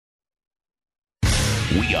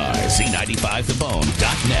We are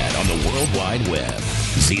Z95TheBone.net on the World Wide Web.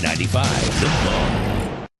 Z95 The Bone.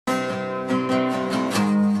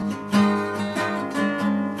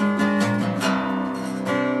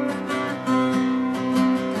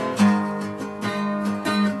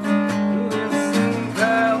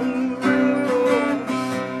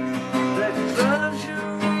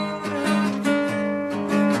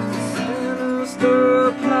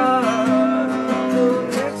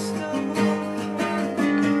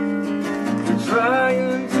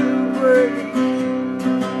 Trying to break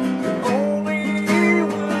the only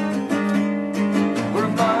one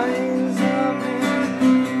reminds of me.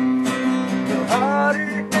 The heart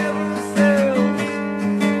it ever sells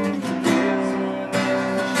isn't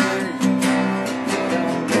a shame, but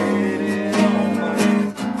I made it on my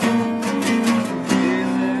own.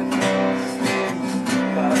 Isn't mistakes,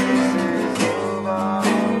 promises of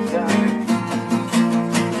our time.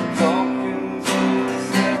 Talking to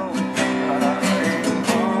myself, but I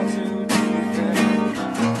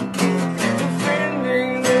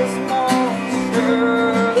defending this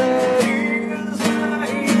monster that is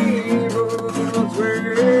my evil's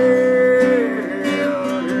way.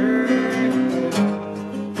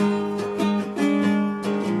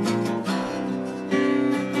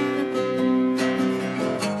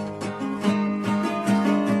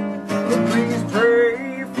 Please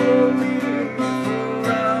pray for me,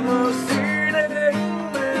 for I'm a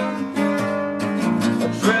sinning man.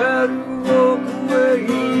 I try to walk away,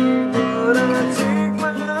 but I take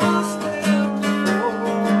my stand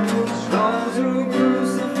for the storms who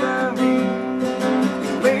crucify me.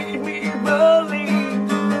 Made me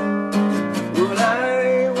believe when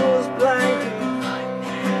I was blind,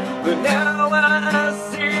 but now I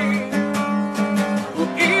see. Well,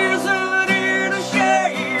 isn't it a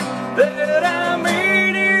shame that I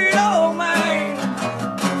made it all mine?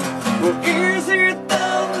 Well, is it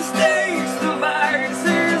the mistakes, the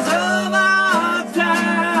vices of our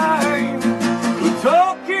time? We're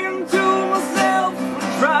talking to myself,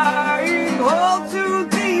 we're trying all to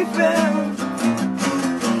defend,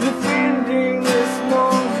 defending this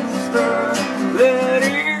monster that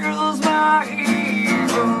is my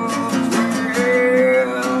evil's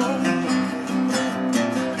will.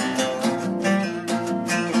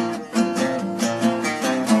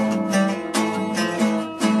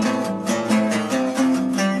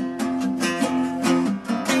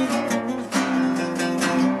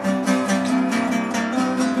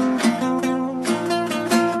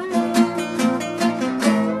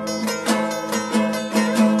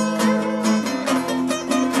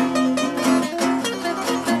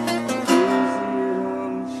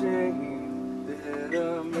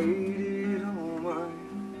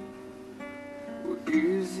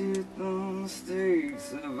 Is it the mistakes,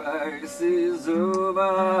 the vices of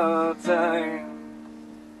our time?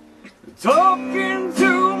 Talking